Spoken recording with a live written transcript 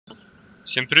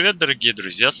Всем привет, дорогие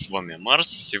друзья, с вами Марс.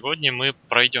 Сегодня мы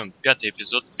пройдем 5-й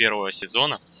эпизод первого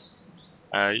сезона.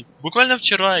 Буквально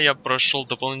вчера я прошел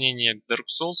дополнение к Dark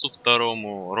Souls 2,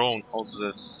 Realm of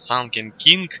the Sunken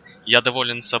King. Я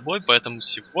доволен собой, поэтому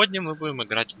сегодня мы будем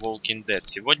играть в Walking Dead.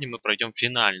 Сегодня мы пройдем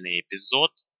финальный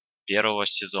эпизод первого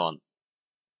сезона.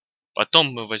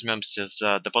 Потом мы возьмемся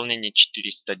за дополнение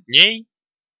 400 дней,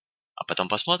 а потом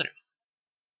посмотрим.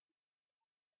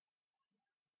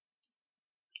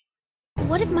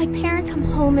 What if my parents come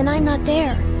home and I'm not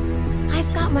there?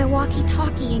 I've got my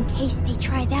walkie-talkie in case they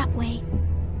try that way.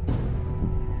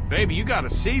 Baby, you gotta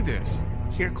see this.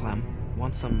 Here, Clem.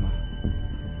 Want some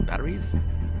batteries?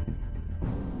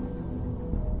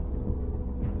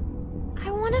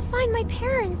 I want to find my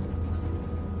parents.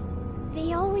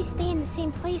 They always stay in the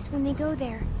same place when they go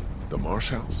there. The Marsh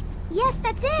House? Yes,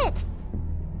 that's it!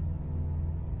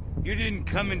 You didn't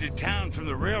come into town from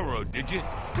the railroad, did you?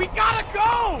 We gotta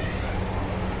go!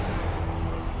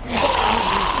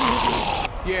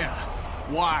 Yeah,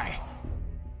 why?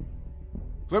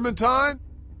 Clementine?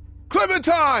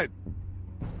 Clementine!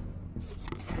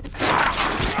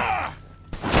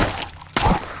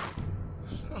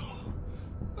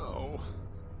 Oh.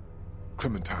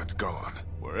 Clementine's gone.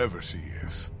 Wherever she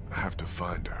is, I have to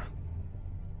find her.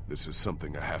 This is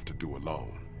something I have to do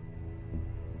alone.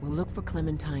 We'll look for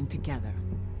Clementine together.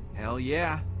 Hell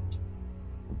yeah.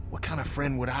 What kind of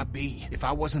friend would I be if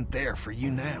I wasn't there for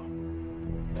you now?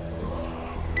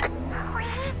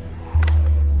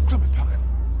 Clementine.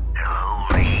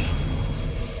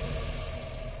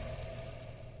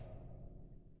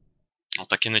 Вот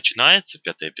так и начинается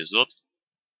 5-й эпизод.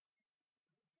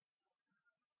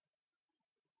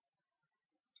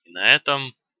 И на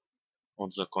этом он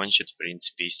закончит, в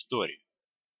принципе, историю.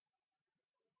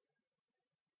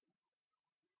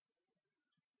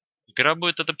 Игра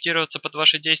будет адаптироваться под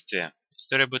ваши действия.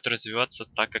 История будет развиваться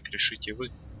так, как решите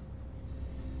вы.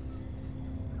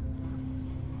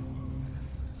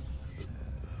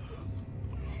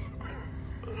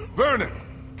 Vernon,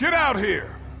 get out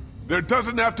here! There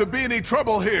doesn't have to be any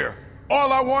trouble here.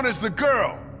 All I want is the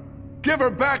girl. Give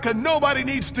her back and nobody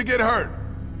needs to get hurt.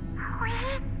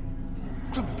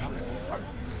 Clementine,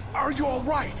 are you all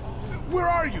right? Where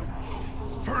are you?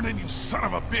 Vernon, you son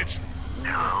of a bitch!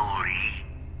 Hello, Lee.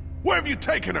 Where have you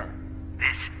taken her?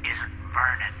 This isn't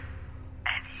Vernon.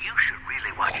 And you should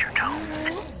really watch your tone.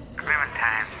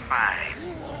 Clementine's fine.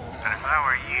 But if I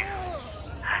were you,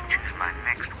 I'd choose my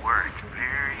next words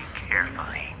very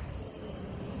carefully.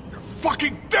 You're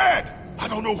fucking dead! I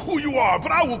don't know who you are,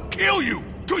 but I will kill you!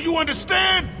 Do you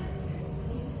understand?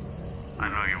 I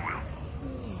know you will.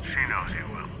 She knows you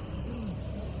will.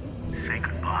 Say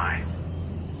goodbye.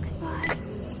 Goodbye.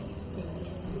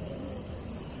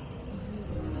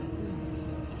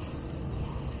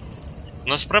 У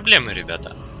нас проблемы,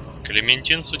 ребята.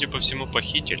 Клементин, судя по всему,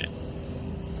 похитили.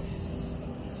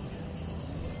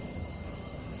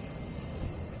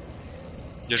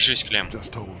 Держись, Клем.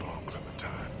 Just hold on,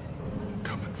 Clementine. I'm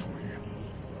coming for you.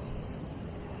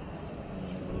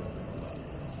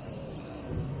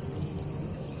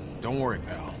 Don't worry,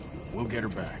 pal. We'll get her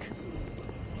back.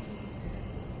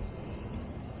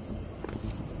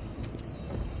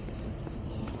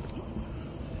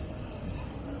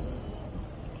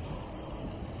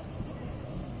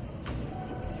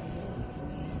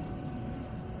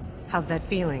 How's that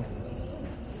feeling?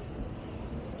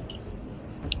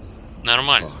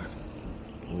 Нормально. Fine.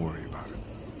 Don't worry about it.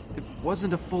 It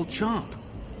wasn't a full chomp.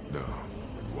 No,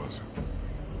 it wasn't.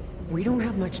 We don't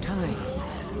have much time.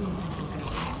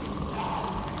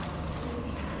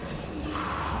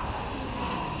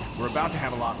 We're about to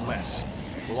have a lot less.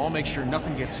 We'll all make sure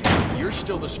nothing gets in. You're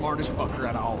still the smartest fucker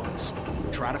out of all of us.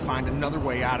 Try to find another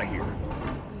way out of here.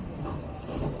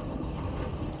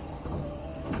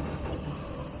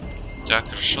 Так,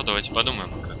 хорошо, давайте подумаем,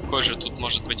 какой же тут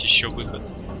может быть еще выход.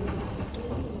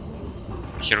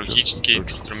 Хирургические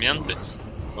инструменты?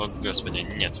 О, господи,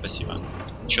 нет, спасибо.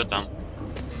 Чё там?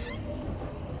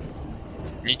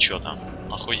 Ничего там.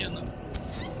 Охуенно.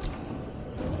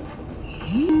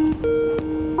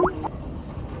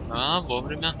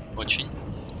 Вовремя. Очень.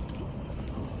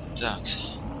 Так.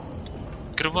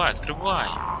 Открывай, открывай.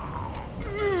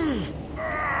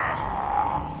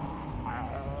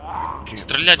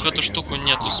 Стрелять в эту штуку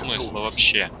нету смысла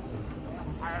вообще.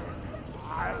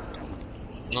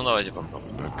 Ну давайте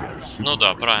попробуем. Ну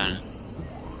да, правильно.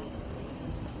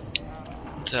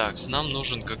 Так, нам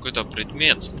нужен какой-то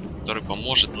предмет, который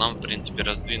поможет нам, в принципе,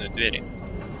 раздвинуть двери.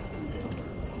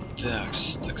 Так.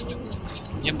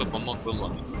 Мне бы помог бы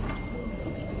ломик.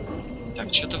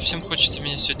 Так, что-то всем хочется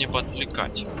меня сегодня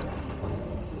поотвлекать.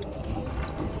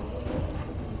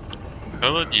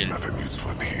 Холодильник. Nothing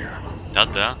useful in here.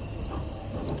 Да-да.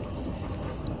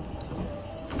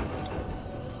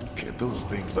 Can't those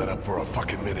things let up for a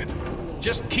fucking minute?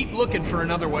 Just keep looking for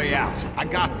another way out. I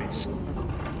got this.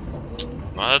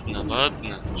 Ладно,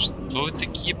 ладно. Что вы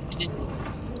такие, блин?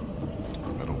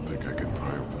 I don't think I can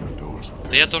pry open the doors with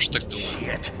Да я this. тоже так думаю.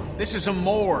 Shit. This is a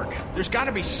morgue. There's got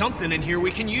to be something in here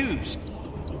we can use.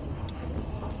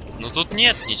 Но тут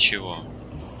нет ничего.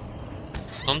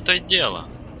 В том-то и дело,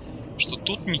 что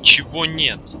тут ничего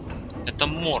нет. Это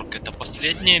морг, это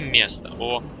последнее место.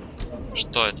 О,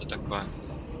 что это такое?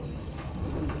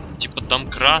 Типа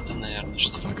домкрата, наверное, Looks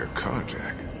что-то. like a car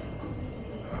jack.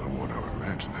 I don't want to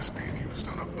imagine this being used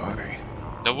on a body.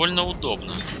 Довольно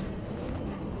удобно.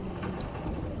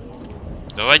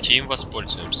 Давайте им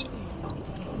воспользуемся.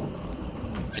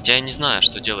 Хотя я не знаю,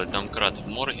 что делает домкрат в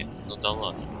морге, но да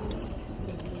ладно.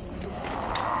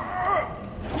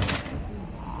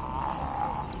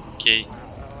 Окей.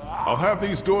 I'll have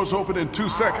these doors open in 2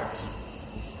 seconds.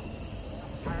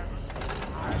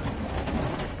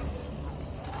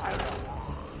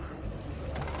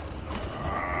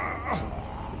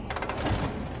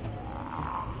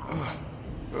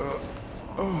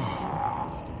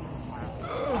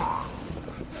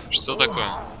 Что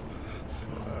такое?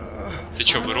 Ты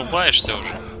чё, вырубаешься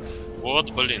уже? Вот,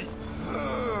 блин.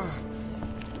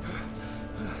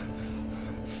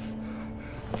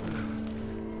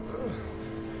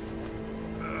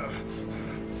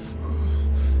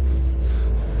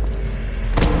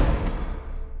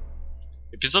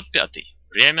 Эпизод 5.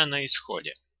 Время на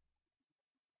исходе.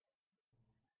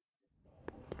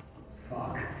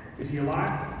 Fuck. Is he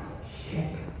alive?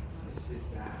 Shit. This is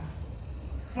bad.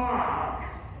 Fuck!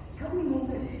 Help me move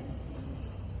it.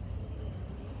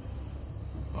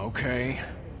 Okay.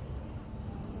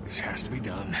 This has to be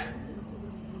done.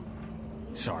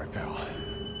 Sorry, pal.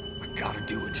 I gotta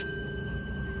do it.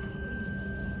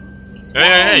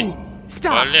 Эй,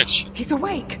 Stop! полегче. He's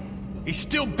awake! He's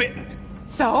still bitten.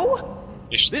 So?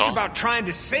 И This is что? about trying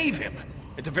to save him.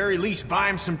 At the very least, buy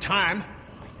him some time.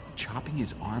 Chopping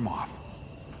his arm off.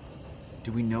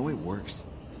 Do we know it works?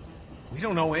 We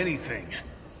don't know anything.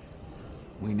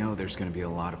 We know there's gonna be a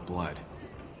lot of blood.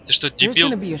 Ты что, There's дебил?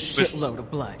 gonna be a Без shitload of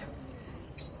blood.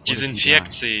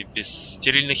 дезинфекции, без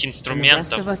стерильных And the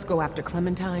rest инструментов. of us go after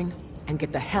Clementine and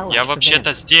get the hell Я out of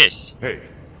вообще-то Savannah. здесь. Hey,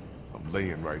 I'm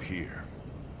laying right here.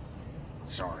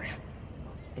 Sorry.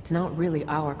 It's not really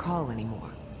our call anymore.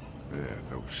 Yeah,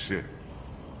 no shit.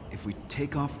 If we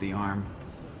take off the arm,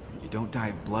 you don't die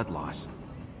of blood loss.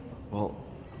 Well,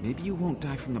 maybe you won't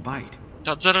die from the bite.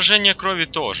 От заражения крови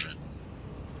тоже.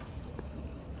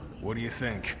 What do you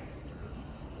think?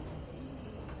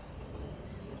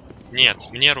 Нет,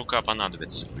 мне рука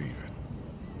понадобится. Leave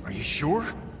it. Are you sure?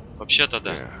 Вообще-то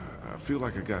да. Yeah, I feel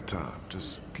like I got time.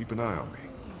 Just keep an eye on me.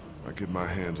 I get my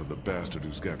hands on the bastard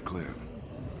who's got Clem.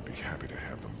 I'd be happy to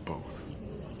have them both.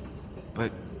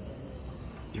 But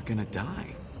you're gonna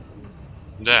die.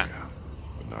 Да. Yeah,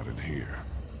 but not in here.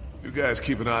 You guys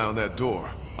keep an eye on that door.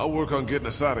 I'll work on getting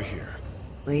us out of here.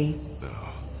 Lee, No,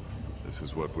 this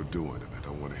is what we're doing, and I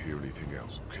don't want to hear anything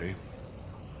else, okay?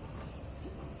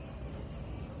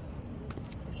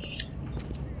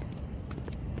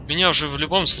 Меня уже в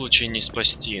любом случае не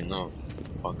спасти, но,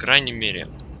 по крайней мере,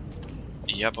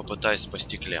 я попытаюсь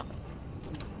спасти Клем.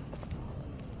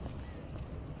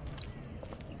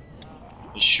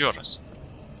 Еще раз.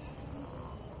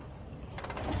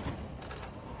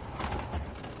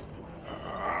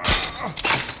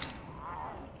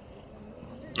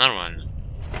 Нормально.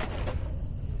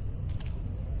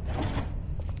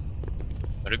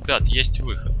 Ребят, есть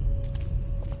выход.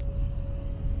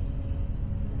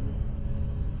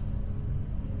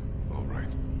 All right,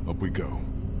 up we go.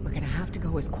 we're gonna have to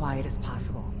go as quiet as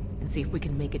possible and see if we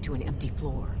can make it to an empty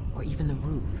floor or even the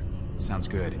roof. Sounds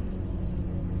good.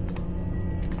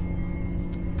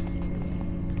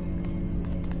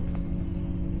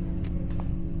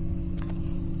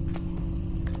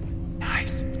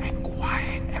 Nice and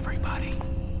quiet, everybody.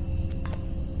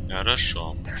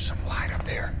 Хорошо. There's some light up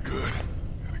there. Good.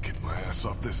 Gotta get my ass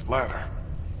off this ladder.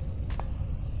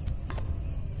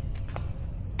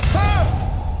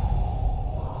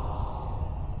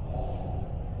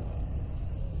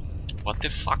 What the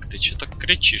fuck, ты чё так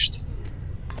кричишь-то?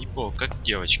 Ебо, как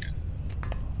девочка.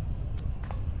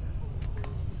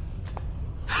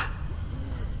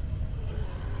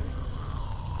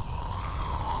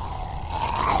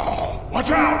 Watch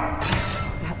out!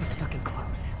 That was fucking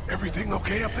close. Everything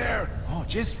okay up there? Oh,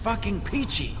 just fucking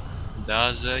peachy.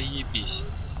 Да заебись.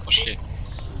 Пошли.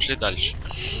 Пошли дальше.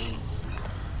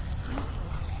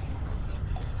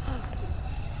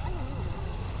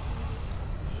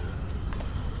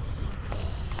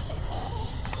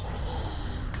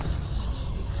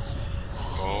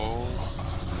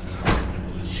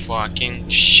 fucking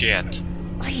shit.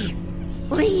 Lee!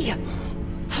 Lee!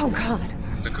 Oh God!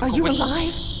 Да Are you какого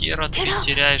alive? хера ты Get up!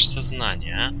 теряешь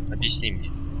сознание, а? Объясни мне.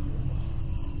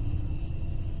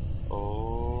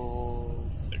 О,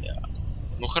 бля.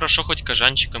 Ну хорошо, хоть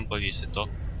кожанчиком повис, и то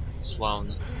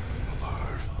славно.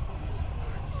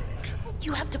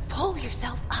 You have to pull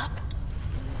yourself up.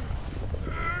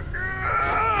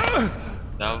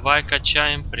 Давай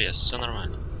качаем пресс, все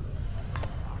нормально.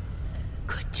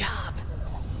 Good job.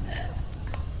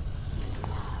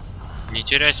 Не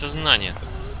теряй сознание только.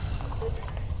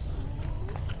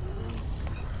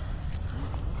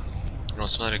 Ну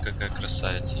смотри, какая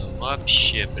красавица.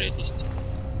 Вообще прелесть.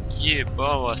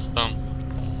 Еба вас там.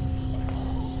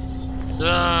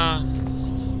 Да,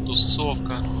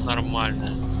 тусовка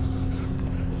нормальная.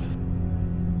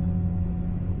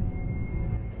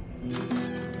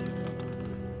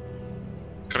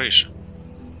 Крыша.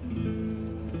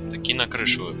 Таки на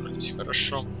крышу выбрались.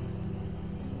 Хорошо.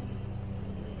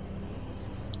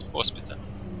 Госпиталь.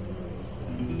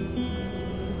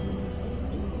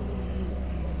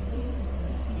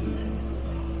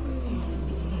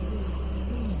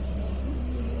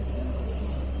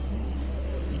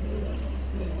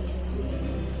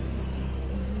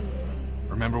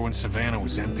 Remember when Savannah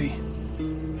was empty?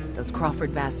 Those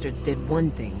Crawford bastards did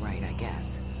one thing right, I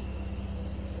guess.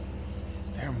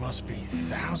 There must be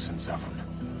thousands of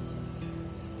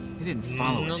them. They didn't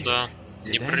follow us Ну here. да,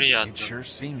 Did they? It неприятно. sure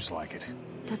seems like it.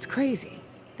 That's crazy.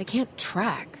 They can't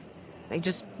track. They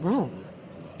just roam.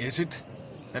 Is it?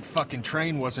 That fucking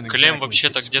train wasn't Клем exactly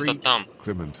вообще-то где-то discreet. там.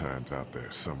 Clementine's out there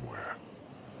somewhere.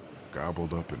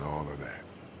 Gobbled up in all of that.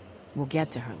 We'll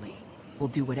get to her, Lee. We'll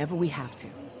do whatever we have to.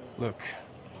 Look,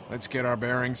 let's get our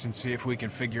bearings and see if we can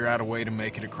figure out a way to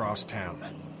make it across town.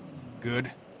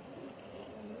 Good?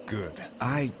 Good.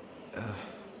 I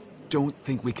don't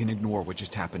think we can ignore what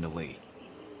just happened to Lee.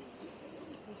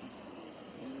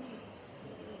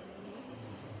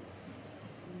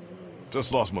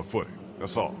 Just lost my footing,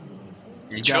 that's all.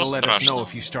 You Ничего gotta let us know страшного.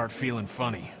 if you start feeling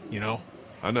funny, you know?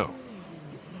 I know.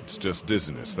 It's just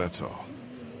dizziness, that's all.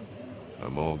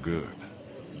 I'm all good.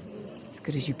 As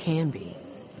good as you can be.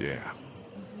 Yeah.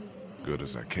 Good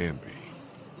as I can be.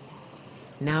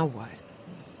 Now what?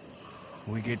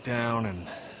 We get down and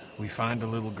we find a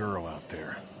little girl out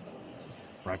there.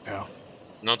 Right, pal?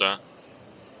 Ну да.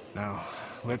 Now,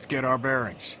 let's get our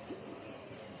bearings.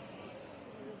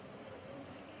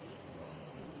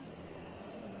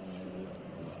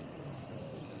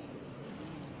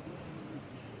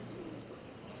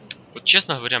 Вот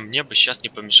честно говоря, мне бы сейчас не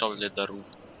помешал ледоруб.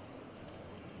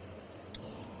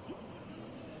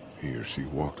 He or she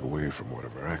walked away from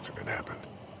whatever accident happened.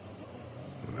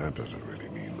 And that doesn't really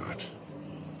mean much.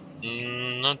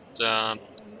 Ну да.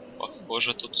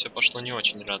 Похоже, тут все пошло не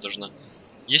очень радужно.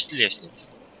 Есть лестница.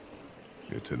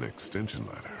 It's an extension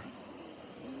ladder.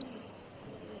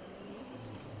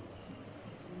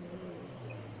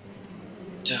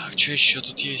 Так, что еще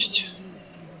тут есть?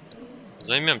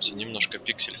 Займемся немножко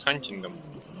пиксель-хантингом.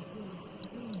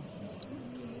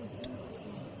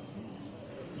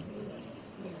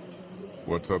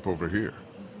 What's up over here?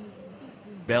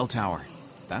 Bell tower.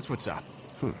 That's what's up.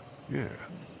 Huh, yeah.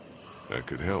 That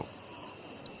could help.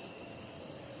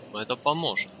 Но это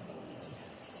поможет.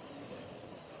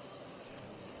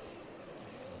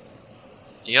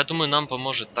 Я думаю, нам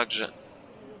поможет также...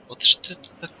 Вот что это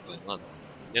такое? Ладно.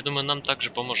 Я думаю, нам также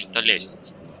поможет та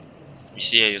лестница.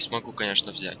 Если я ее смогу,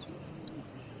 конечно, взять.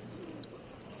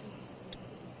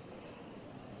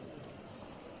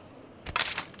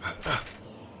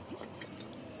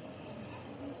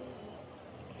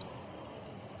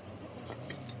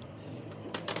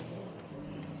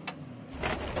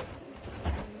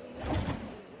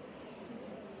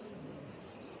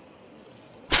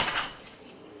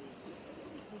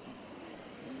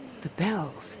 The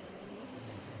bells.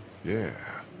 Yeah.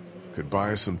 Could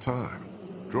buy us some time.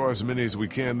 Draw as many as we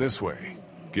can this way.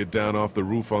 Get down off the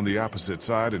roof on the opposite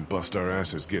side and bust our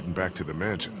asses getting back to the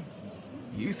mansion.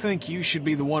 You think you should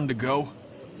be the one to go?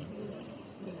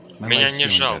 My Меня leg's не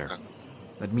feeling жалко. better.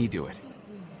 Let me do it.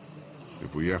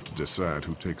 If we have to decide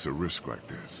who takes a risk like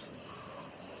this,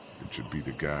 it should be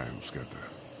the guy who's got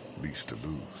the least to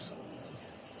lose.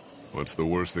 What's the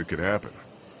worst that could happen?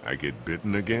 I get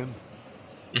bitten again?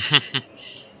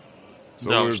 So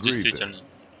Да we уж, agreed then. действительно.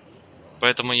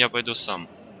 Поэтому я пойду сам.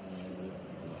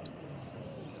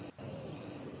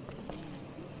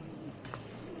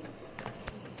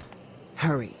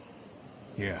 Hurry.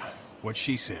 Yeah, what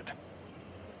she said.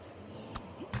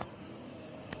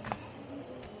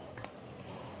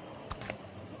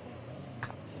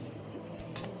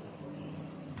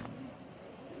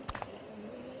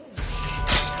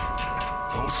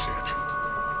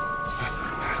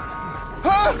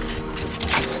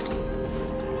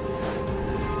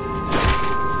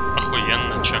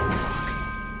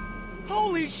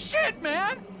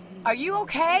 Are you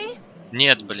okay?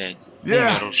 Нет, блядь.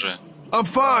 Yeah. Умер уже. I'm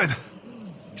fine.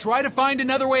 Try to find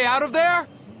another way out of there?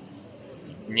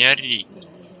 Не ори.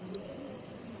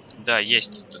 Да,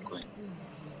 есть тут такой.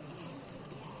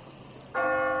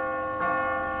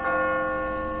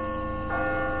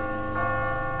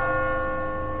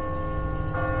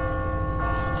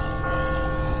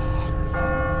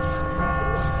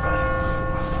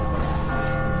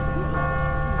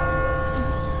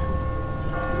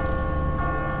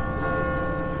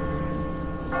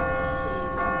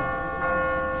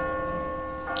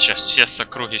 Сейчас все с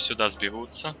округи сюда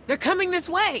сбегутся. They're coming this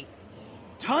way.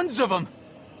 Tons of them!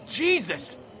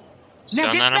 Jesus! Все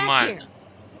Now get back нормально.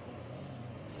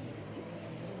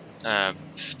 here.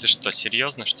 Ты что,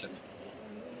 серьезно, что ли?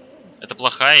 Это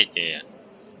плохая идея.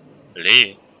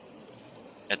 Ли.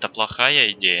 Это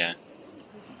плохая идея.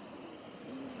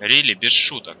 Рили, без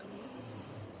шуток.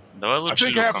 Давай I лучше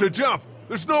think I have to люком. jump.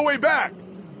 There's no way back.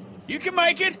 You can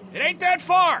make it. It ain't that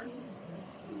far.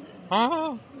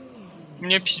 А,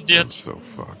 мне I'm пиздец. so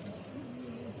fucked.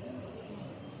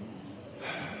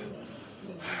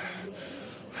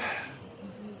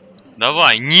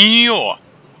 Давай, Нио!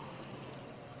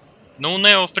 Ну, у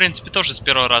Нео, в принципе, тоже с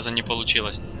первого раза не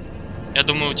получилось. Я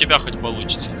думаю, у тебя хоть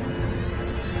получится.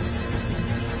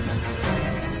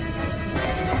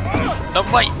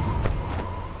 Давай!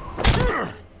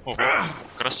 Ого,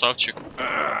 красавчик.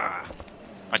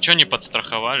 А чё не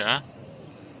подстраховали, а?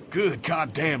 Good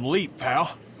goddamn leap, pal.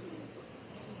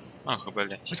 Ах,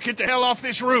 блядь. Let's get the hell off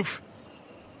this roof.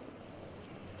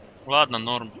 Ладно,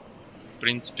 норм. В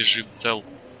принципе, жив, цел.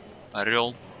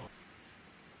 Орел.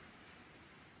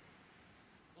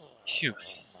 Фью.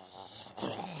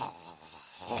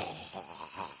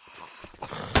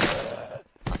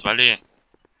 Отвали.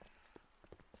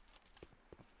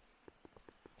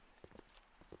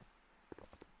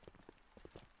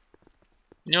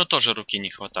 У него тоже руки не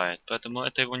хватает, поэтому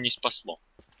это его не спасло.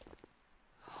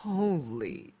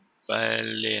 Holy.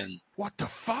 Блин. What the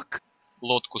fuck?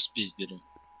 Лодку спиздили.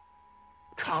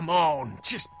 Come on,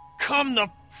 just come the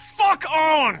fuck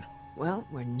on! Well,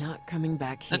 we're not coming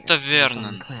back here. Это to Вернон.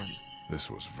 find Clem. This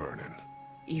was Vernon.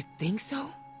 You think so?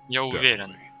 Я уверен.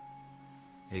 Definitely.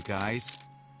 Hey guys,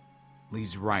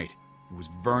 Lee's right. It was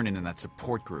Vernon in that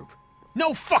support group.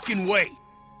 No fucking way!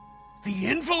 The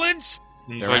invalids?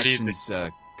 Their Инвалиды. actions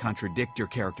contradict your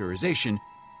characterization,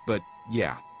 but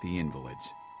yeah, the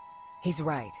invalids. He's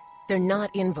right. They're not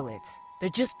invalids. They're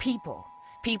just people.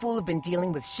 People who've been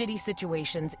dealing with shitty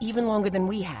situations even longer than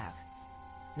we have.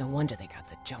 No wonder they got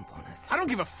the jump on us. I don't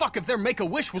give a fuck if their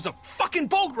Make-A-Wish was a fucking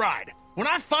boat ride! When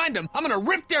I find them, I'm gonna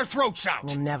rip their throats out!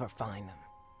 We'll never find them.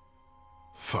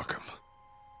 Fuck 'em.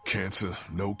 Cancer,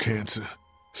 no cancer.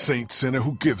 Saint, sinner,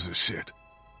 who gives a shit?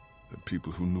 The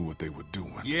people who knew what they were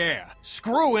doing. Yeah,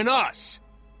 screwing us!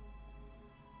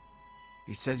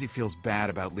 He says he feels bad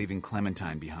about leaving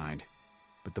Clementine behind,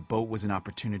 but the boat was an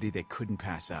opportunity they couldn't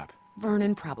pass up.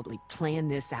 Vernon probably planned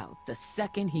this out the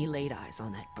second he laid eyes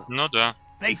on that boat. Ну да.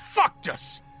 They fucked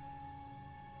us!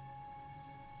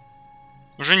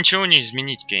 Уже ничего не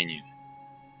изменить, Кенни.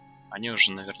 Они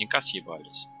уже наверняка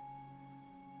съебались.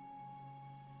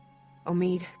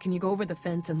 Omid, can you go over the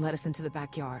fence and let us into the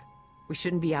backyard? We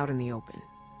shouldn't be out in the open.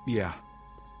 Yeah.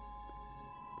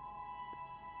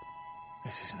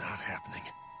 This is not happening.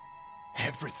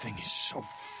 Everything is so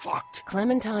fucked.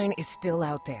 Clementine is still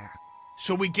out there.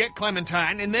 So we get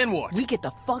Clementine, and then what? We get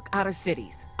the fuck out of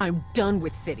cities. I'm done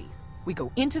with cities. We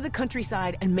go into the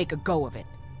countryside and make a go of it.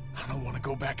 I don't want to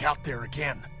go back out there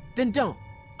again. Then don't.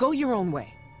 Go your own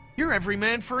way. You're every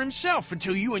man for himself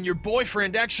until you and your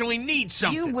boyfriend actually need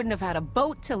something. You wouldn't have had a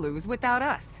boat to lose without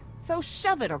us. So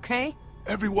shove it, okay?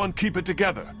 Everyone keep it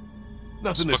together.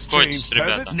 Nothing has Успокойтесь, changed, has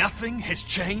it? ребята. Nothing has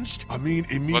changed? I mean,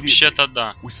 immediately. Вообще-то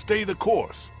да. We stay the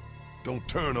course. Don't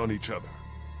turn on each other.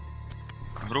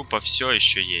 Группа все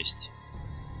еще есть.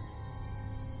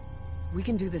 We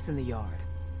can do this in the yard.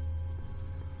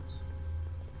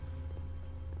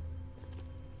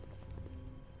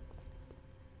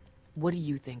 What do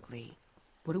you think, Lee?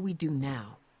 What do we do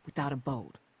now, without a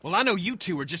boat? Well, I know you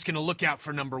two are just gonna look out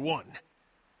for number one.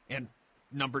 And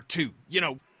number two. You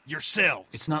know, yourselves.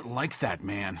 It's not like that,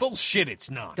 man. Bullshit, it's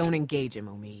not. Don't engage him,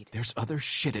 Omid. There's other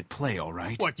shit at play, all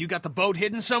right? What, you got the boat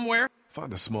hidden somewhere?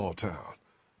 Find a small town.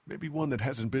 Maybe one that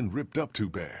hasn't been ripped up too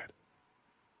bad.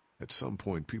 At some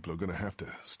point, people are gonna have to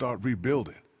start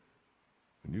rebuilding.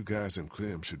 And you guys and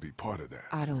Clem should be part of that.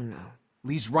 I don't know.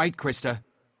 Lee's right, Krista.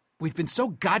 We've been so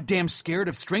goddamn scared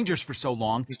of strangers for so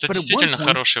long, Это but at one действительно point,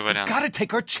 хороший we вариант. gotta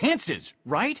take our chances,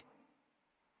 right?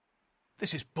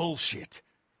 This is bullshit.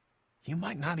 You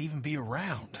might not even be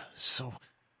around, so...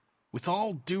 With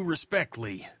all due respect,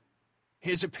 Lee,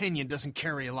 His opinion doesn't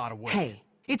carry a lot of weight. Hey,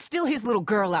 it's still his little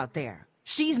girl out there.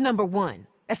 She's number one.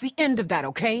 That's the end of that,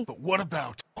 okay? But what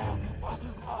about...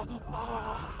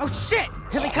 Oh shit!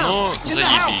 Here they come! Ну, In the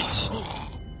house!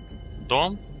 заебись.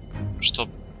 Дом? Что?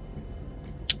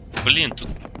 Блин, тут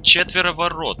 4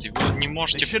 ворот, и вы не They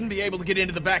можете shouldn't be able to get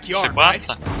into the backyard, right?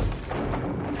 сыбаться?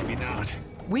 Maybe not.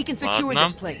 We can secure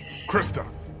Ладно. this place. Krista,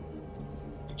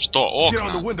 Что, get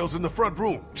on the окна? windows in the front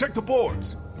room. Check the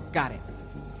boards. Got it.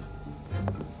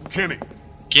 Kenny,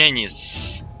 Кенни,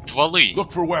 стволы.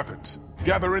 look for weapons.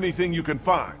 Gather anything you can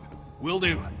find. Will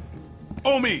do.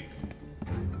 Omid!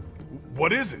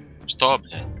 What is it? Что,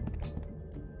 блядь?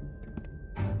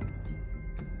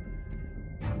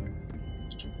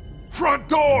 Front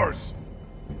doors!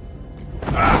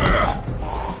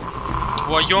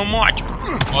 Твою мать!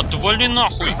 Отвали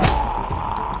нахуй!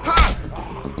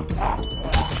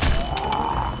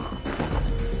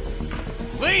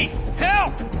 Lee,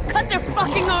 help! Cut their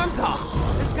fucking arms off!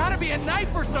 There's gotta be a knife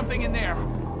or something in there.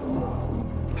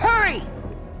 Hurry!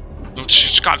 Ну,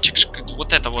 шкафчик,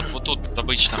 вот это вот тут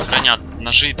обычно хранят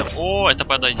ножи там. О, это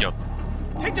подойдет.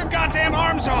 Take their goddamn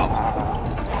arms off!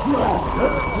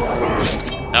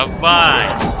 Давай!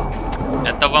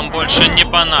 Это вам больше не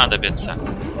понадобится.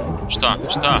 Что?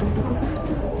 Что?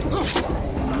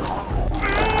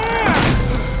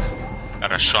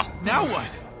 Хорошо. Now what?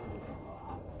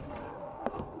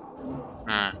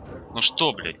 А, ну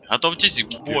что, блядь, готовьтесь к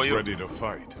Get бою. ready to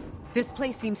fight. This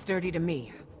place seems sturdy to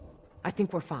me. I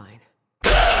think we're fine.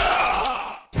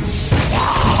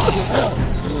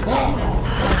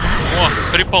 О,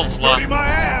 приползла. Dirty my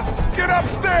ass! Get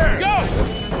upstairs! Go!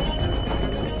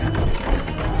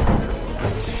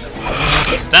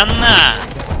 Да на!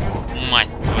 Мать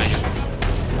твою.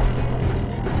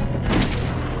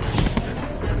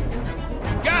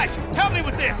 Guys, help me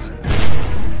with this!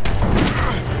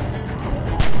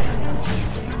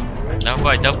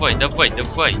 Давай, давай, давай,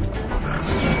 давай.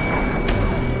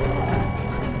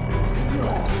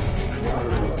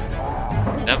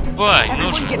 Давай, ну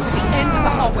Everyone же. get to the end of the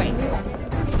hallway.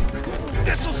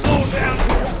 This'll slow them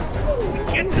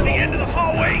down. Get to the end of the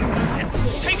hallway and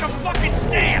take a fucking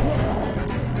stand!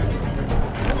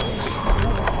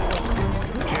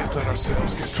 Can't let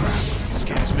ourselves get trapped. Let's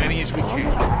get as many as we can.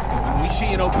 When we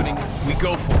see an opening, we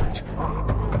go for it.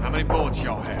 How many bullets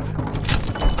y'all have?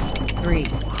 3,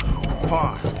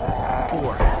 5. 4.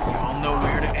 Y'all know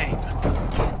where to aim.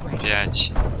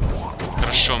 5.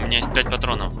 Хорошо, у меня есть 5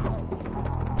 патронов.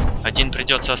 Один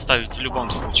придется оставить в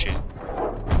любом случае.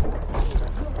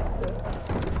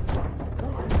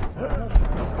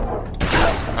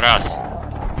 Раз.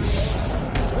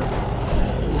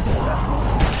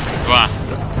 2.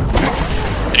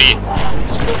 3.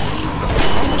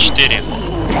 4.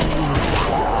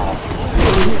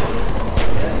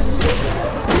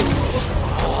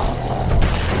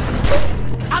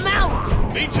 I'm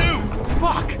out! Me too!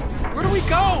 Fuck! Where do we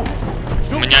go?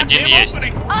 У меня один есть.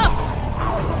 Up!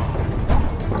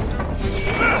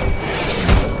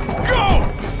 Go!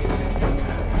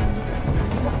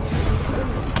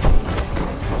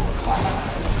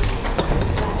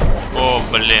 О,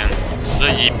 блин,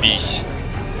 заебись.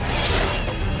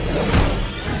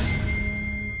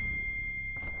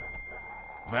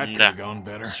 That could Да, have gone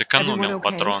better. сэкономил Everyone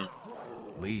okay? патрон.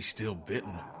 Lee's still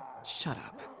bitten. Shut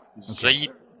up.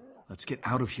 Заеб... Let's get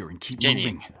out of here and keep Кенни,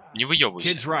 moving. не выебывайся.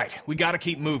 Kid's right. We gotta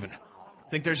keep moving.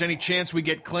 Think there's any chance we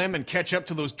get Clem and catch up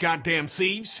to those goddamn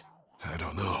thieves? I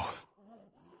don't know.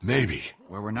 Maybe.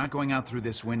 Where we're not going out through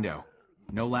this window.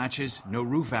 No latches, no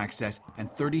roof access,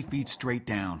 and 30 feet straight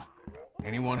down.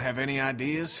 Anyone have any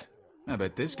ideas? I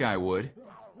bet this guy would.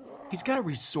 He's got a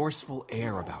resourceful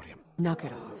air about him. Knock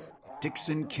it off.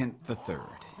 Dixon Kent III.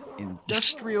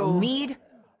 Industrial... Need?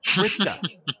 Krista.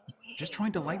 Just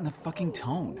trying to lighten the fucking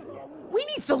tone. We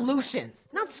need solutions,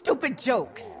 not stupid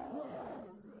jokes.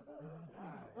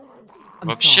 I'm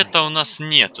Вообще-то sorry. у нас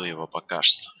нету его пока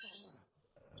что.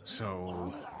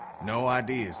 So, no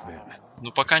ideas then.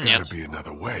 Ну пока There's нет. gotta be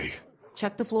another way.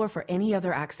 Check the floor for any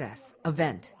other access, a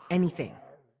vent, anything.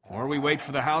 Or we wait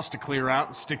for the house to clear out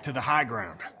and stick to the high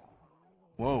ground.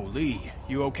 Whoa, Lee,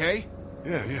 you okay?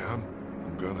 Yeah,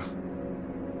 I'm gonna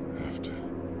have to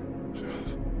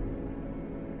just...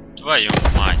 Твою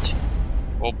мать.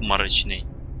 Обморочный.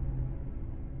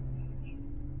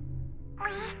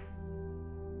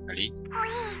 Ли?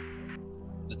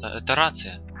 Это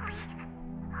рация.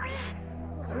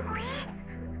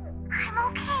 I'm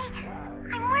okay.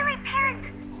 I'm where my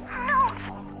parents.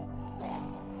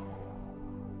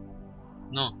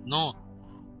 No. Ну.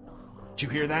 Did you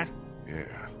hear that?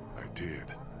 Yeah, I did.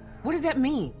 What did that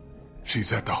mean?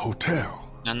 She's at the hotel.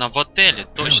 Она в отеле,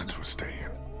 точно. Parents were staying.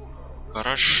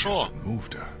 Хорошо. Hasn't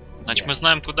moved her. Значит, мы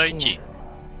знаем, куда идти.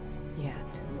 Yet.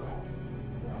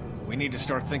 We need to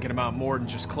start thinking about more than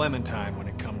just Clementine when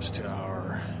it comes to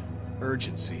our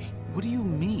urgency. What do you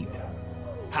mean?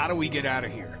 How do we get out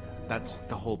of here? That's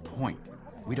the whole point.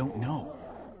 We don't know.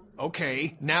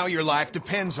 Okay, now your life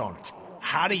depends on it.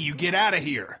 How do you get out of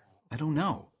here? I don't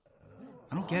know.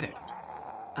 I don't get it.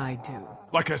 I do.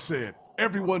 Like I said,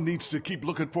 everyone needs to keep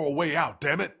looking for a way out,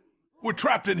 damn it. We're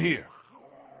trapped in here.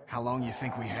 How long you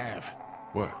think we have?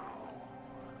 What?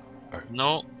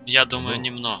 Ну, я думаю,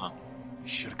 немного. We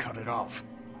should have cut it off.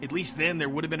 At least then there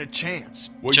would have been a chance.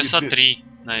 Well, you Часа did. 3,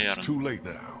 It's наверное. too late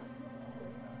now.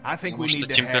 I think we Потому need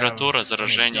что to have температура, an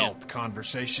заражение. adult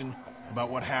conversation about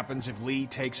what happens if Lee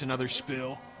takes another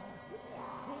spill.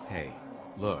 Hey,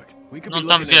 look. We could Ну, be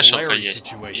там looking at a вешалка Larry есть.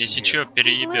 situation Если here. чё,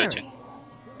 переебете.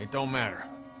 It don't matter.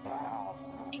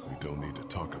 We don't need to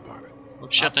talk about it.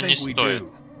 Вообще-то I не think we стоит.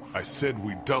 do. I said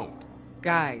we don't.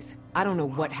 Guys, I don't know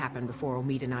what happened before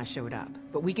Omid and I showed up,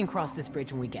 but we can cross this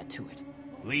bridge when we get to it.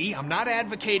 Lee, I'm not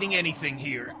advocating anything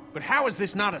here, but how is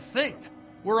this not a thing?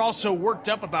 We're all so worked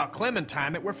up about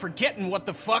Clementine that we're forgetting what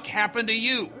the fuck happened to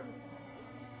you.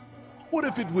 What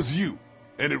if it was you,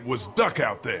 and it was Duck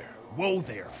out there? Whoa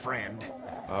there, friend.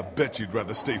 I bet you'd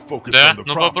rather stay focused Да? on the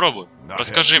Ну problem. попробуй. not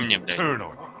Расскажи have мне, people блядь. turn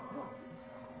on you.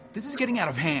 This is getting out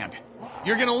of hand.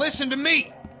 You're gonna listen to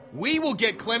me. We will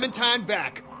get Clementine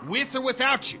back, with or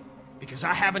without you. Because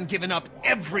I haven't given up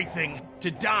everything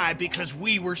to die because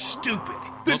we were stupid.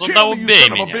 Then Ну kill тогда me, you убей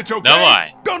son of a меня. bitch, okay?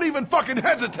 Давай. Don't even fucking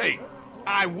hesitate.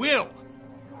 I will.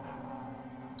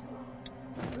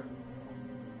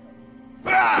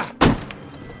 Ah!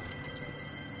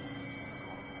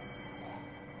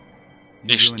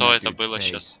 И You что ruined that это dude's было face.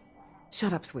 сейчас?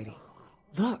 Shut up, sweetie.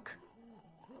 Look.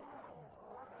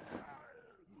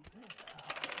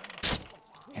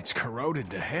 It's corroded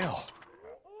to hell.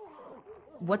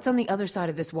 What's on the other side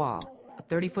of this wall? A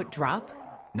 30-foot drop?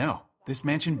 No, this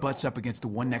mansion butts up against the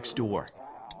one next door.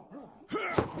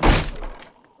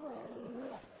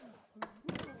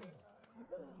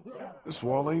 This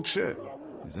wall ain't shit.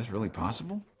 Is this really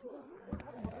possible?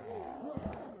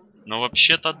 Ну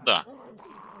вообще-то да.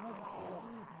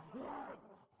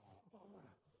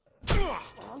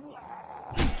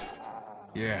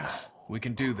 Yeah, we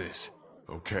can do this.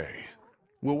 Okay.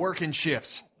 We'll work in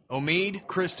shifts. Omid,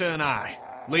 Krista, and I.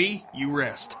 Lee, you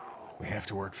rest. We have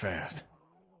to work fast.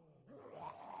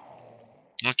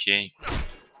 Окей.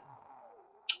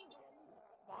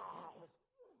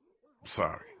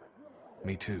 Sorry.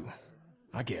 Me too.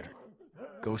 I get it.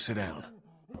 Go sit down.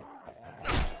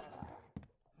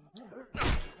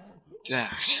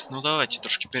 Так, ну давайте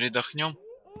трошки передохнем.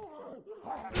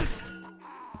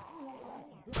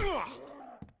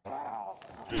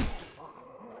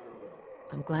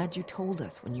 I'm glad you told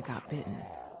us when you got bitten.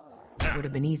 It would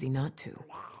have been easy not to.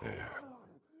 Yeah.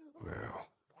 Well,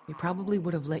 We probably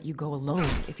would have let you go alone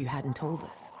if you hadn't told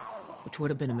us, which would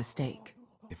have been a mistake.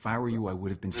 If I were you, I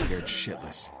would have been scared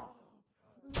shitless.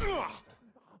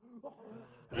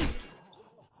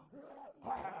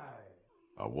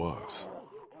 I was.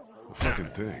 The fucking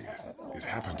thing, it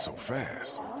happened so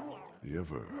fast. You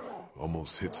ever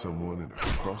almost hit someone in a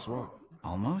crosswalk?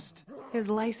 Almost? His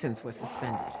license was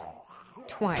suspended.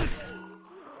 Twice.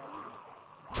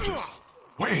 Just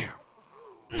wham!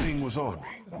 Thing was on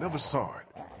me. Never saw it.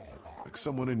 Like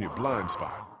someone in your blind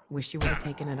spot. Wish you would have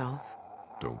taken it off.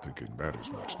 Don't think it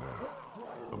matters much now.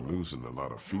 I'm losing a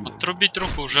lot of feeling. Отрубить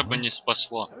руку уже бы не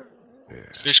спасло. Yeah,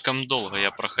 Слишком долго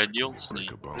я проходил с ней,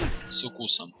 break a bone, с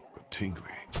укусом. but tingly,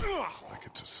 like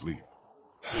it's asleep.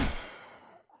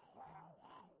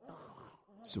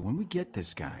 So when we get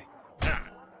this guy,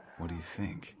 what do you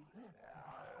think?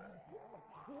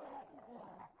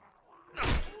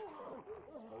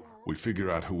 We figure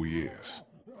out who he is,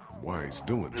 and why he's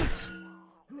doing this.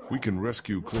 We can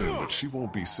rescue Clem, but she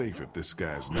won't be safe if this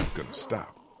guy's not gonna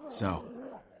stop. So,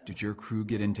 did your crew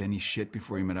get into any shit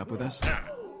before you met up with us?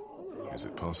 Is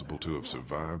it possible to have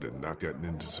survived and not gotten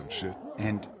into some shit?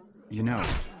 And, you know,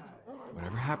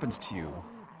 whatever happens to you,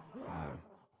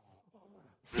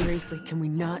 Seriously, can we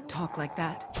not talk like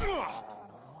that?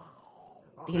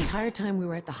 The entire time we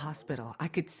were at the hospital, I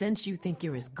could sense you think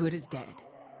you're as good as dead.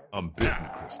 I'm bitten,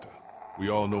 Krista. We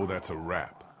all know that's a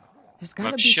wrap. There's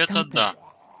gotta be Вообще-то something. да.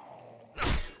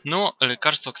 Но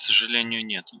лекарства, к сожалению,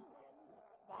 нет.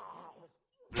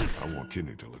 I want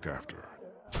Kenny to look after her.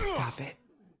 Stop it.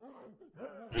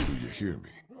 Do you hear me?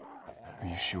 are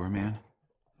you sure, man?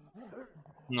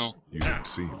 Ну, You didn't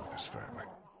see him with his family.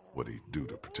 What he'd do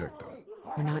to protect them.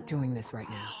 We're not doing this right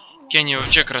now. Кенни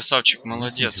вообще красавчик, Listen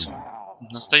молодец. to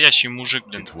him. Настоящий мужик,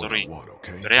 блин, It's what I который want,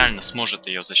 okay? реально сможет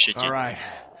ее защитить. All right.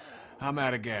 I'm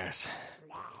out of gas.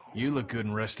 You look good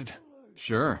and rested.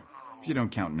 Sure, if you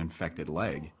don't count an infected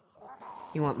leg.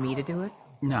 You want me to do it?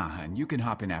 Nah, and you can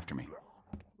hop in after me.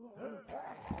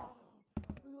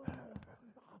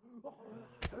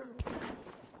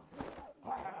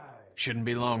 Shouldn't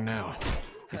be long now.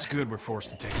 It's good we're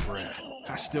forced to take a breath.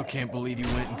 I still can't believe you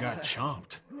went and got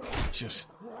chomped. Just...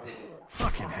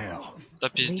 fucking hell. Да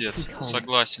пиздец,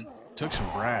 согласен. Took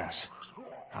some brass.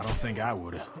 I don't think I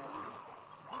would've.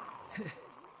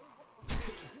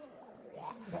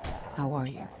 How are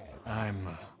you? I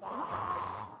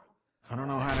don't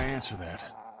know how to answer that.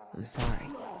 I'm sorry.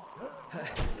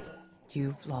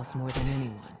 You've lost more than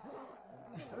anyone.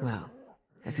 Well,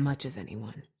 as much as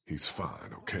anyone. He's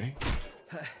fine, okay?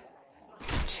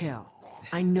 Chill.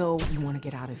 I know you want to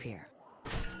get out of here.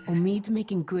 Omid's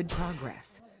making good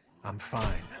progress. I'm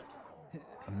fine.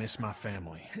 I miss my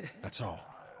family. That's all.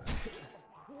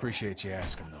 Appreciate you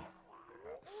asking, though.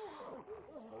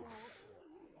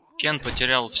 Кен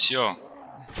потерял все.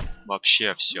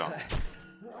 Вообще все.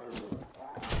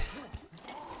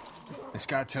 This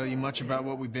guy tell you much about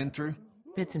what we've been through?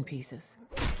 Bits and pieces.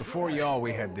 Before y'all,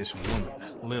 we had this woman,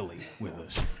 Lily, with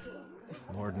us.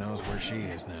 Lord knows where she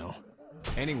is now.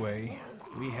 Anyway,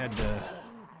 we had to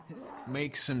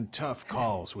make some tough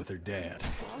calls with her dad.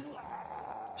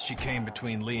 She came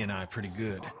between Lee and I pretty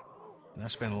good. And I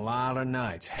spent a lot of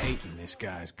nights hating this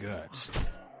guy's guts.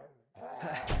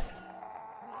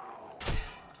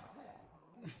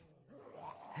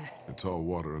 It's all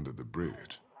water under the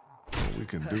bridge. All we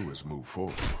can do is move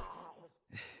forward.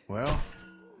 Well,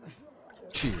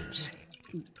 cheers.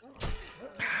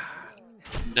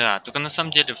 Да, только на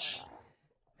самом деле...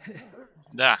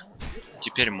 Да,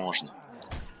 теперь можно.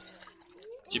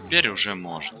 Теперь уже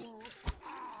можно.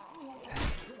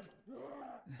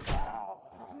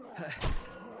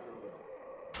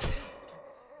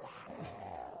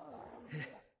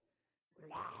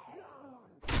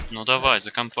 Ну давай,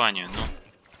 за компанию, ну.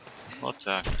 Вот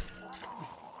так.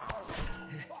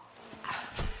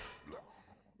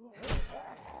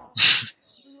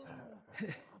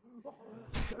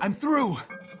 I'm through.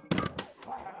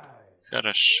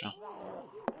 Хорошо.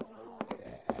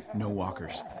 No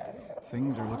walkers.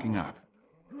 Things are looking up.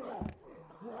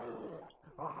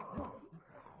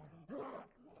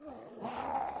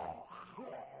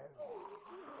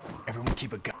 Everyone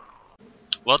keep a gun.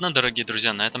 Ладно, дорогие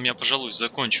друзья, на этом я, пожалуй,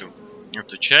 закончу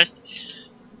эту часть.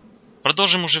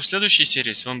 Продолжим уже в следующей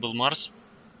серии. С вами был Марс.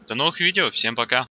 До новых видео. Всем пока.